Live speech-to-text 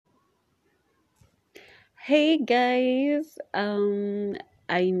Hey guys,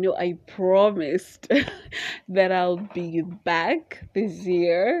 I know I promised that I'll be back this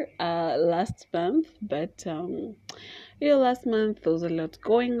year, last month, but last month there was a lot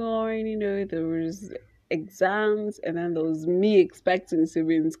going on, there was exams and then there was me expecting to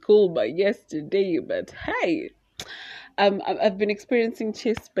be in school by yesterday, but hey, I've been experiencing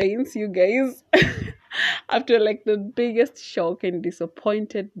chest pains, you guys, after like the biggest shock and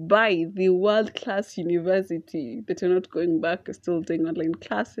disappointed by the world class university that are not going back, still doing online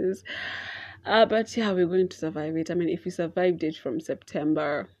classes. But yeah, we're going to survive it. I mean, if we survived it from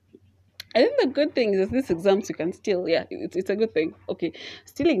September, I think the good thing is these exams you can steal. Yeah, it's a good thing. Okay,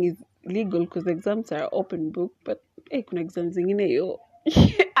 stealing is legal because the exams are open book, but hey, kuna exams zingine yo.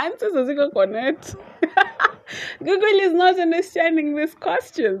 Answers haziko kwa net. Google is not understanding these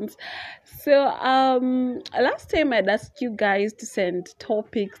questions. So last time I'd asked you guys to send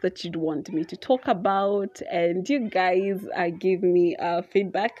topics that you'd want me to talk about, and you guys gave me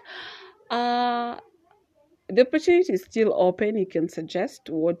feedback. Uh the opportunity is still open. You can suggest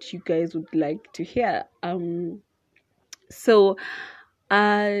what you guys would like to hear. So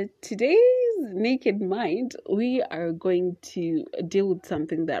today's Naked Mind, we are going to deal with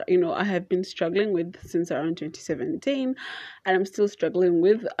something that I have been struggling with since around 2017, and I'm still struggling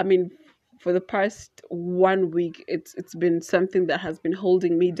with. I mean, for the past 1 week, it's been something that has been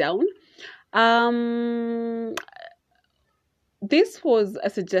holding me down. Um, this was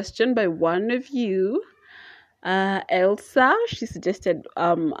a suggestion by one of you, Elsa. She suggested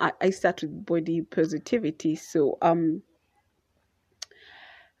I start with body positivity. So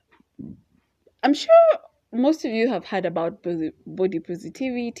I'm sure most of you have heard about body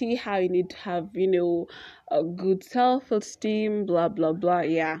positivity, how you need to have, a good self-esteem, blah, blah, blah.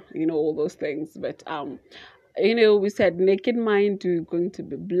 Yeah, all those things. But, we said naked mind, we're going to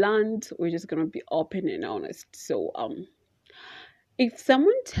be blunt. We're just going to be open and honest. So, if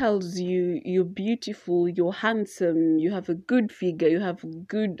someone tells you you're beautiful, you're handsome, you have a good figure, you have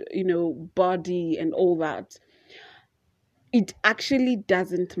good, body and all that, it actually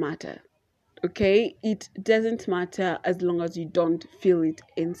doesn't matter. Okay, it doesn't matter as long as you don't feel it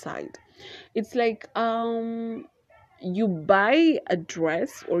inside. It's like you buy a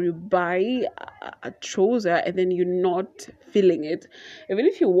dress or you buy a trouser and then you're not feeling it. Even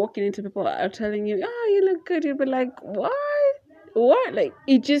if you're walking into people are telling you, you look good, you'll be like, what, like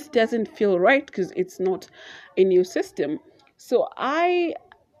it just doesn't feel right because it's not in your system. So I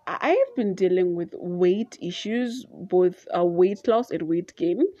have been dealing with weight issues, both weight loss and weight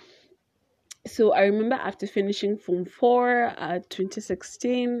gain. So I remember after finishing Form 4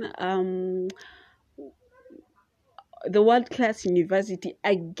 2016, the world class university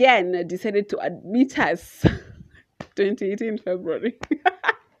again decided to admit us 2018 February.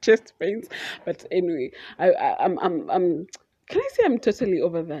 Chest pains. But anyway, I'm can I say I'm totally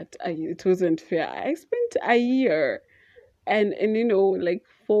over that? It wasn't fair. I spent a year and like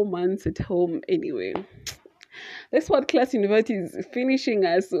 4 months at home anyway. This world class university is finishing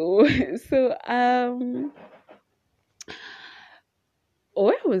us. So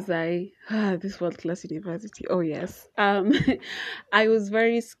where was I? This world class university. Oh yes. I was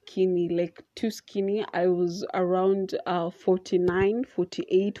very skinny, like too skinny. I was around 49,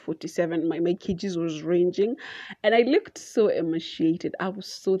 48, 47. My kgs was ranging, and I looked so emaciated. I was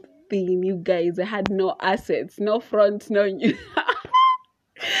so thin, you guys. I had no assets, no front, no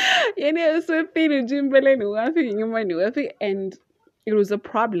so thin, and it was a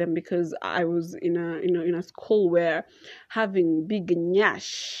problem because I was in a school where having big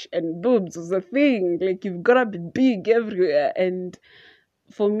nyash and boobs was a thing. Like you've gotta be big everywhere, and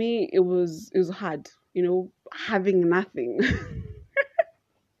for me it was hard, having nothing.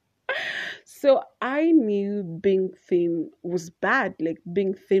 So I knew being thin was bad. Like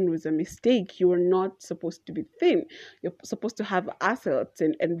being thin was a mistake. You were not supposed to be thin. You're supposed to have assets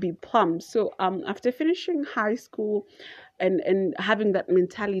and be plump. So after finishing high school and having that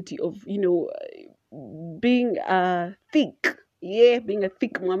mentality of, being thick. Yeah, being a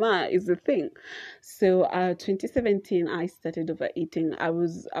thick mama is the thing. So 2017 I started overeating. I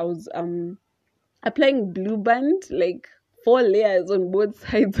was applying Blue Band, like 4 layers on both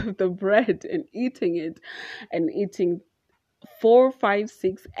sides of the bread and eating it, and eating 4, 5,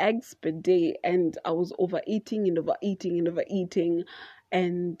 6 eggs per day. And I was overeating and overeating and overeating,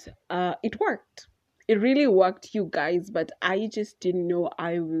 and it worked. It really worked, you guys, but I just didn't know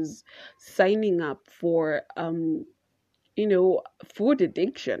I was signing up for food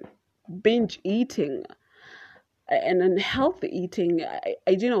addiction, binge eating, and unhealthy eating. I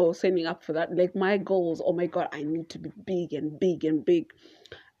didn't know I was signing up for that. Like my goals, oh my god, I need to be big and big and big.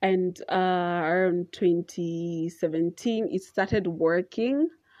 And around 2017, it started working.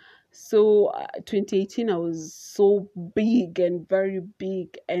 So 2018, I was so big and very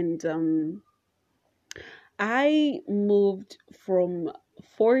big, and I moved from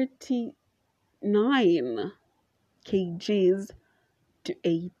 49 kgs to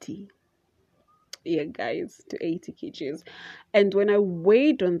 80. Yeah, guys, to 80 kgs. And when I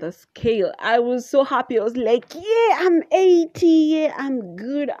weighed on the scale, I was so happy. I was like, yeah, I'm 80. Yeah, I'm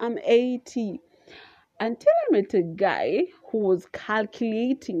good. I'm 80. Until I met a guy who was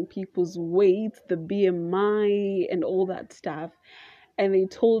calculating people's weight, the BMI, and all that stuff. And they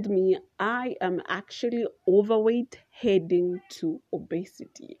told me I am actually overweight heading to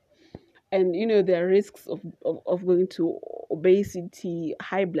obesity. And there are risks of going to obesity,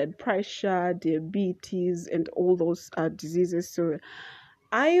 high blood pressure, diabetes, and all those diseases. So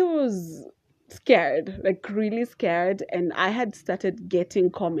I was scared, like really scared, and I had started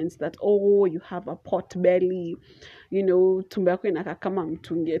getting comments that, oh, you have a pot belly, tumbo yako inakaa kama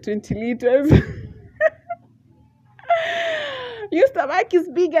mtungi ya 20 liters. Your stomach is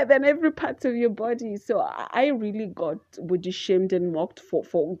bigger than every part of your body. So I really got body shamed and mocked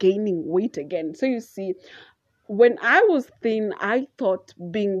for gaining weight again. So you see, when I was thin, I thought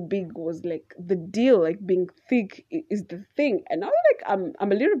being big was like the deal, like being thick is the thing. And now like I'm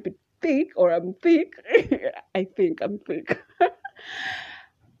a little bit thick, or I'm thick. I think I'm thick.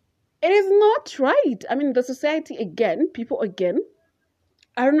 It is not right. I mean, the society again, people again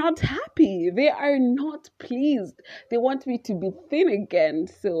are not happy. They are not pleased. They want me to be thin again.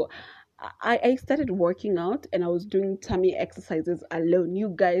 So I started working out, and I was doing tummy exercises alone.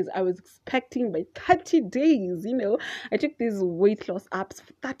 You guys, I was expecting by 30 days, I took these weight loss apps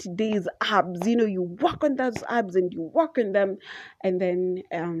for 30 days abs. You work on those abs and you work on them, and then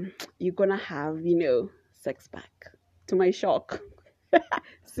you're gonna have, sex pack. To my shock,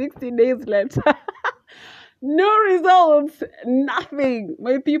 60 days later. No results, nothing.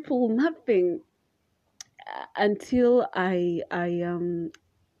 My people, nothing. Until I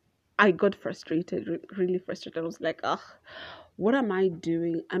got frustrated, really frustrated. I was like, ugh, what am I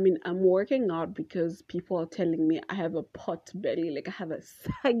doing? I mean, I'm working out because people are telling me I have a pot belly, like I have a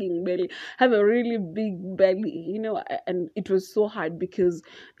sagging belly, I have a really big belly, and it was so hard because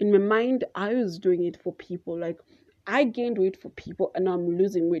in my mind, I was doing it for people. Like, I gained weight for people and I'm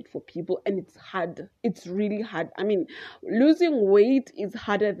losing weight for people, and it's hard. It's really hard. I mean, losing weight is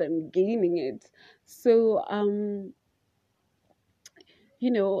harder than gaining it. So,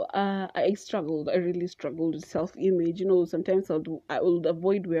 I struggled. I really struggled with self-image. Sometimes I would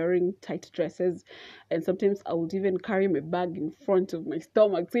avoid wearing tight dresses, and sometimes I would even carry my bag in front of my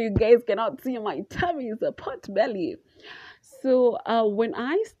stomach, so you guys cannot see my tummy. It's a pot belly. So when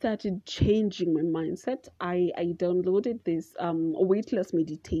I started changing my mindset, I downloaded this weight loss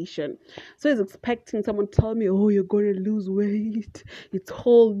meditation. So I was expecting someone to tell me, oh, you're going to lose weight. It's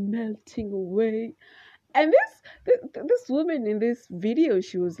all melting away. And this woman in this video,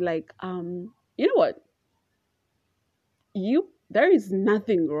 she was like, you know what? There is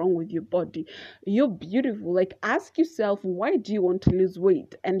nothing wrong with your body. You're beautiful. Like, ask yourself, why do you want to lose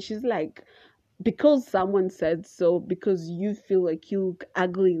weight? And she's like, because someone said so, because you feel like you look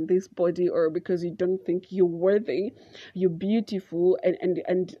ugly in this body, or because you don't think you're worthy, you're beautiful,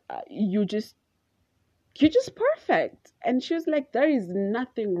 and you're just perfect. And she was like, there is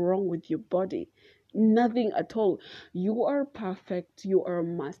nothing wrong with your body. Nothing at all. You are perfect. You are a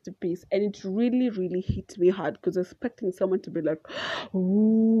masterpiece. And it really, really hit me hard because expecting someone to be like,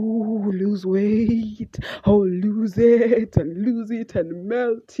 oh, lose weight. Oh, lose it and lose it and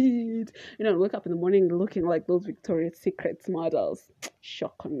melt it. Wake up in the morning looking like those Victoria's Secrets models.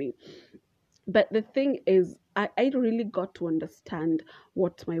 Shock on me. But the thing is, I really got to understand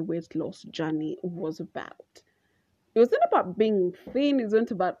what my weight loss journey was about. It wasn't about being thin, it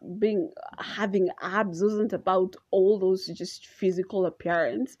wasn't about having abs, it wasn't about all those just physical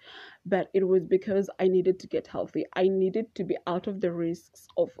appearance, but it was because I needed to get healthy. I needed to be out of the risks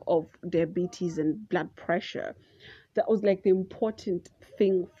of diabetes and blood pressure. That was like the important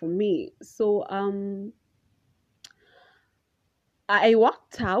thing for me. So I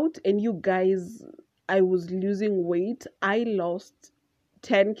worked out, and you guys, I was losing weight. I lost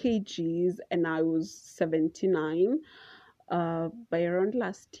 10 kgs and I was 79. By around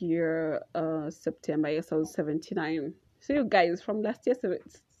last year, September, yes, I was 79. So you guys, from last year,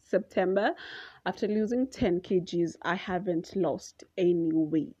 September, after losing 10 kgs, I haven't lost any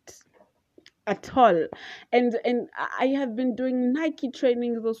weight. at all. And I have been doing Nike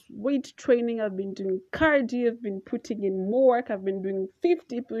training, those weight training. I've been doing cardio. I've been putting in more work. I've been doing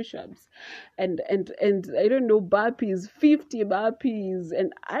 50 push-ups, and I don't know, burpees, 50 burpees,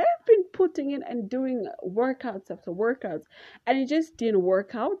 and I've been putting in and doing workouts after workouts, and it just didn't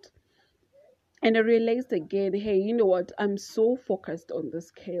work out. And I realized again, hey, you know what? I'm so focused on the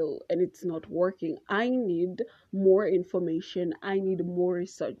scale and it's not working. I need more information. I need more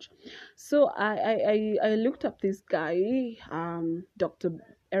research. So I looked up this guy, Dr.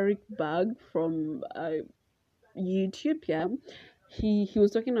 Eric Berg from YouTube. Yeah, he was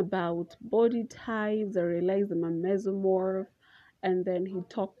talking about body types. I realized I'm a mesomorph, and then he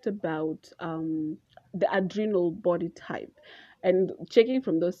talked about the adrenal body type. And checking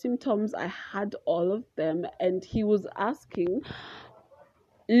from those symptoms, I had all of them. And he was asking,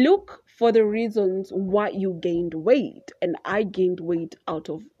 look for the reasons why you gained weight. And I gained weight out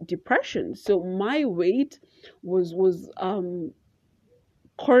of depression. So my weight was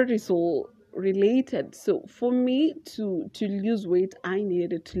cortisol related. So for me to lose weight, I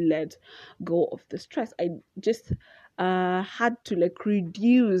needed to let go of the stress. I just had to like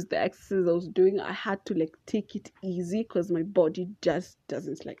reduce the exercise I was doing. I had to like take it easy because my body just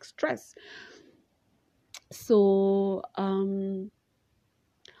doesn't like stress. So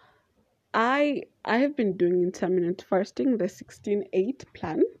I have been doing intermittent fasting, the 16-8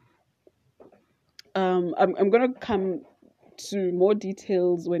 plan. I'm gonna come to more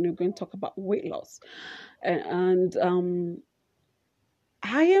details when we're going to talk about weight loss. And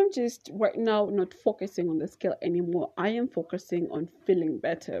I am just right now not focusing on the scale anymore. I am focusing on feeling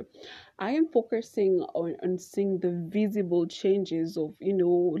better. I am focusing on seeing the visible changes of,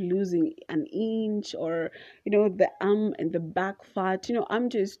 losing an inch, or, the arm and the back fat.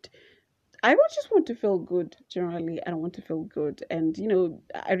 I just want to feel good generally. I don't want to feel good. And,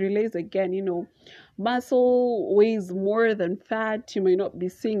 I realize again, muscle weighs more than fat. You may not be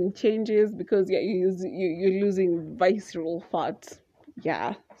seeing changes because, yeah, you're losing visceral fat.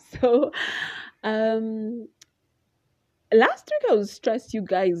 Yeah. So, um, last week I was stressed, you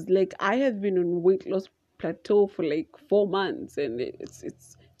guys. Like, I have been on weight loss plateau for like 4 months, and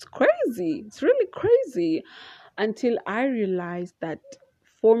it's crazy. It's really crazy until I realized that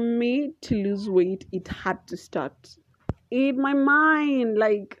for me to lose weight, it had to start in my mind.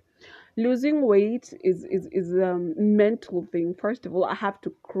 Like, losing weight is a mental thing. First of all, I have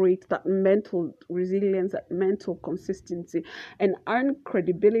to create that mental resilience, that mental consistency, and earn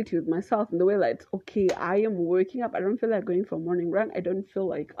credibility with myself in the way that, okay, I am waking up. I don't feel like going for a morning run. I don't feel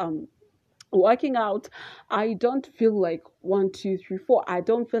like working out. I don't feel like 1 2 3 4. I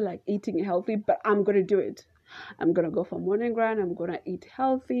don't feel like eating healthy, but I'm gonna do it. I'm gonna go for morning run. I'm gonna eat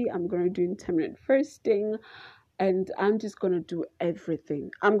healthy. I'm gonna do intermittent fasting, and I'm just going to do everything.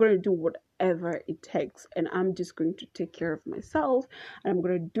 I'm going to do whatever it takes, and I'm just going to take care of myself, and I'm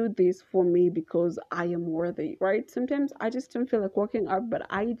going to do this for me because I am worthy, right? Sometimes I just don't feel like working out, but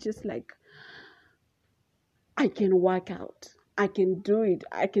I just like, I can work out. I can do it.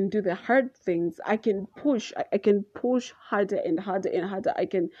 I can do the hard things. I can push. I can push harder and harder and harder. I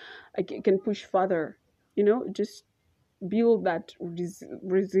can push further. Just build that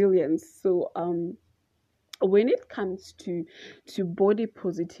resilience. So when it comes to body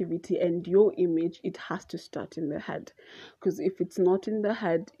positivity and your image, it has to start in the head, because if it's not in the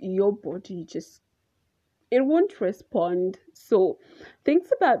head, your body just, it won't respond. So things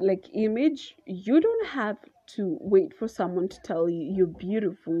about like image, you don't have to wait for someone to tell you you're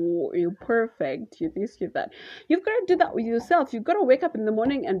beautiful, you're perfect, you're this, you're that. You've got to do that with yourself. You've got to wake up in the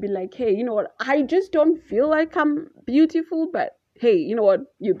morning and be like, hey, you know what, I just don't feel like I'm beautiful, but hey, you know what,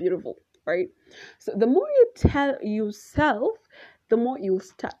 you're beautiful, right? So the more you tell yourself, the more you'll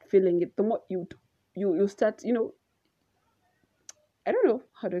start feeling it, the more you start, I don't know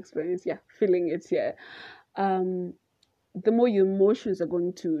how to explain this. Yeah, feeling it. Yeah. um the more your emotions are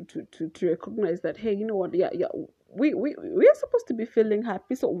going to recognize that, hey, you know what, yeah, we are supposed to be feeling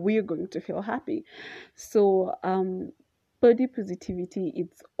happy, so we're going to feel happy. So body positivity,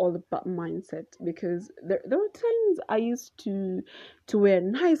 it's all about mindset, because there were times I used to wear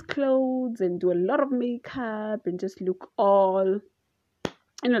nice clothes and do a lot of makeup and just look all,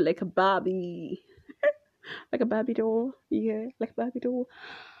 like a Barbie, like a Barbie doll. Yeah, like a Barbie doll.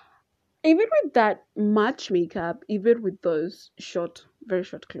 Even with that much makeup, even with those short, very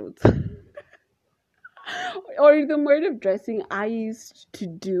short clothes, or the mode of dressing I used to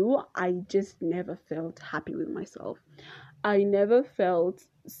do, I just never felt happy with myself. I never felt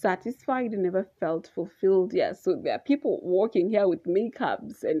satisfied. I never felt fulfilled. Yeah, so there are people walking here with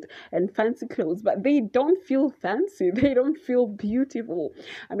makeups and fancy clothes, but they don't feel fancy. They don't feel beautiful.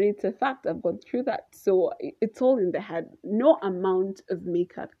 I mean, it's a fact. I've gone through that. So it's all in the head. No amount of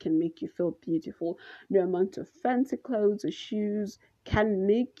makeup can make you feel beautiful. No amount of fancy clothes or shoes can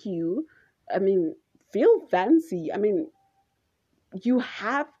make you, I mean, feel fancy. I mean, you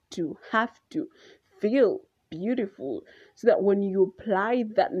have to feel beautiful so that when you apply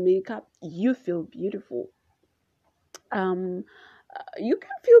that makeup you feel beautiful. um you can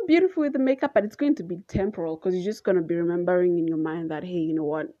feel beautiful with the makeup, but it's going to be temporal because you're just going to be remembering in your mind that, hey, you know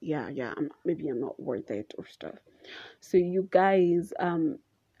what, yeah, maybe I'm not worth it or stuff. So you guys,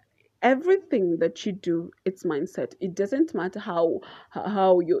 everything that you do, it's mindset. It doesn't matter how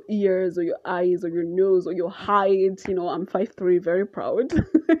your ears or your eyes or your nose or your height, I'm 5'3", very proud.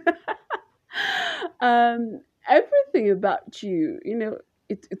 Everything about you,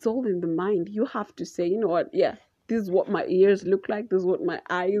 it's all in the mind. You have to say, you know what, yeah, this is what my ears look like, this is what my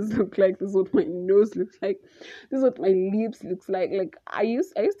eyes look like, this is what my nose looks like, this is what my lips looks like I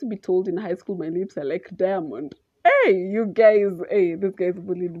used to be told in high school my lips are like diamond. Hey, you guys, hey, this guy's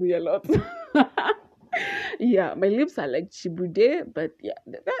bullied me a lot. Yeah, my lips are like chibude, but yeah,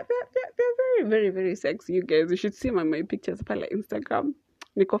 they're very, very, very sexy, you guys. You should see my pictures on Instagram.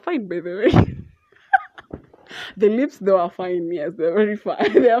 Nico fine, by the way. The lips, though, are fine. Yes, they're very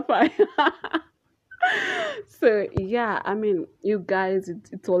fine. They're fine. So yeah, I mean, you guys,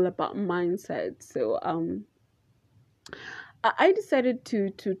 it's all about mindset. So I decided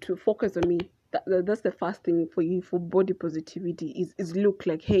to focus on me. That's the first thing for you for body positivity is look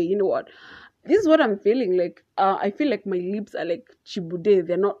like, hey, you know what? This is what I'm feeling like. I feel like my lips are like chibude.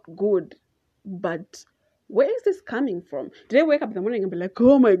 They're not good, but where is this coming from? Did I wake up in the morning and be like,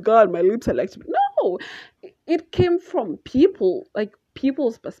 oh my god, my lips are like chibude? No, it came from people, like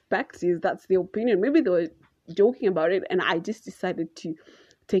people's perspectives. That's their opinion. Maybe they were joking about it, and I just decided to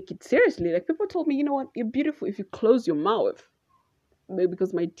take it seriously. Like people told me, you know what, you're beautiful if you close your mouth. Maybe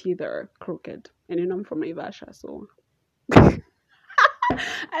because my teeth are crooked, and I'm from Naivasha, so I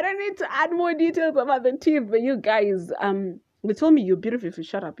don't need to add more details about the teeth. But you guys, they told me you're beautiful if you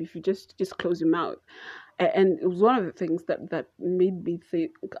shut up, if you just close your mouth. And it was one of the things that made me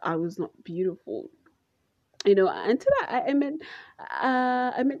think I was not beautiful. Until I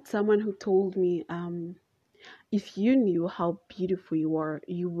met someone who told me, if you knew how beautiful you are,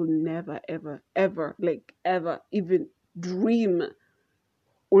 you will never, ever, ever, like ever, even dream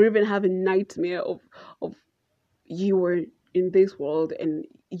or even have a nightmare of you were in this world and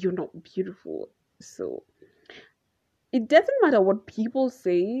you're not beautiful. So it doesn't matter what people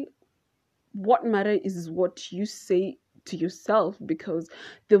say. What matters is what you say to yourself, because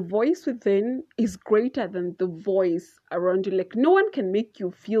the voice within is greater than the voice around you. Like no one can make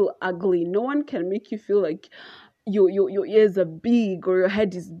you feel ugly. No one can make you feel like your ears are big or your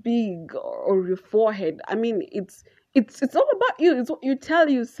head is big or your forehead. I mean, it's all about you. It's what you tell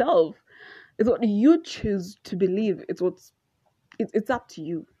yourself. It's what you choose to believe. It's up to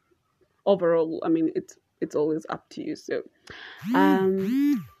you. Overall, I mean, it's always up to you. So,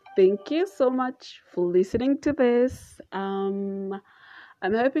 thank you so much for listening to this. I'm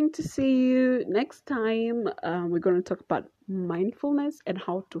hoping to see you next time. We're going to talk about mindfulness and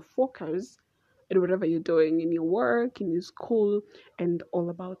how to focus in whatever you're doing in your work, in your school, and all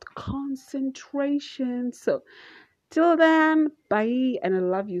about concentration. So, till then, bye, and I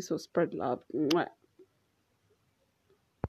love you. So spread love. Mwah.